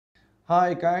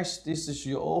Hi guys, this is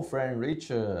your old friend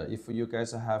Richard. If you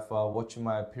guys have watched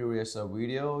my previous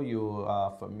video, you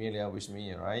are familiar with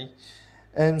me, right?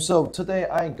 And so today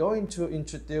I'm going to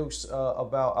introduce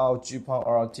about our GPON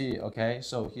OLT. Okay,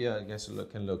 so here you guys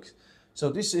look. So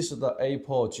this is the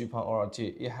A-port GPON OLT.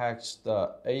 It has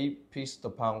the A-piece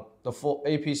the 4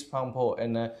 A-piece PON port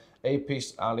and the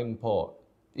A-piece Uplink port.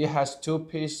 It has 2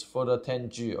 pieces for the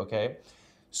 10G. Okay.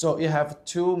 So you have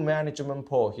 2 management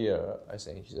port here. I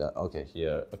think okay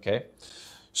here. Okay.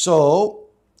 So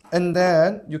and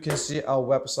then you can see our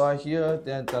website here.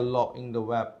 Then the log in the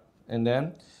web, and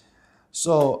then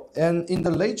and in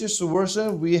the latest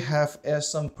version we have added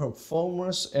some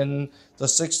performance and the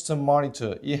system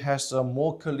monitor. It has a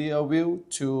more clear view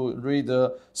to read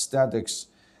the statics,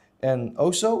 and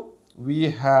also we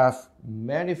have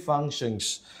many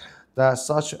functions that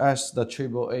such as the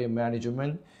AAA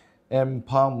management and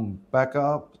PON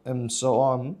backup and so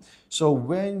on. So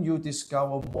when you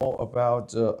discover more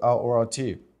about our OLT,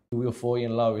 you will fall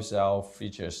in love with our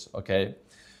features. Okay.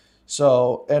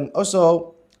 So and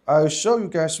also I'll show you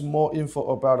guys more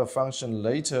info about the function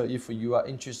later. If you are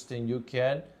interested, you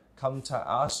can contact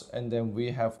us, and then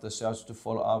we have the sales to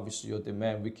follow up with your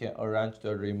demand. We can arrange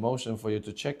the remotion for you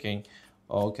to check in.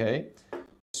 Okay.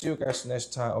 See you guys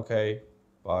next time. Okay.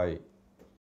 Bye.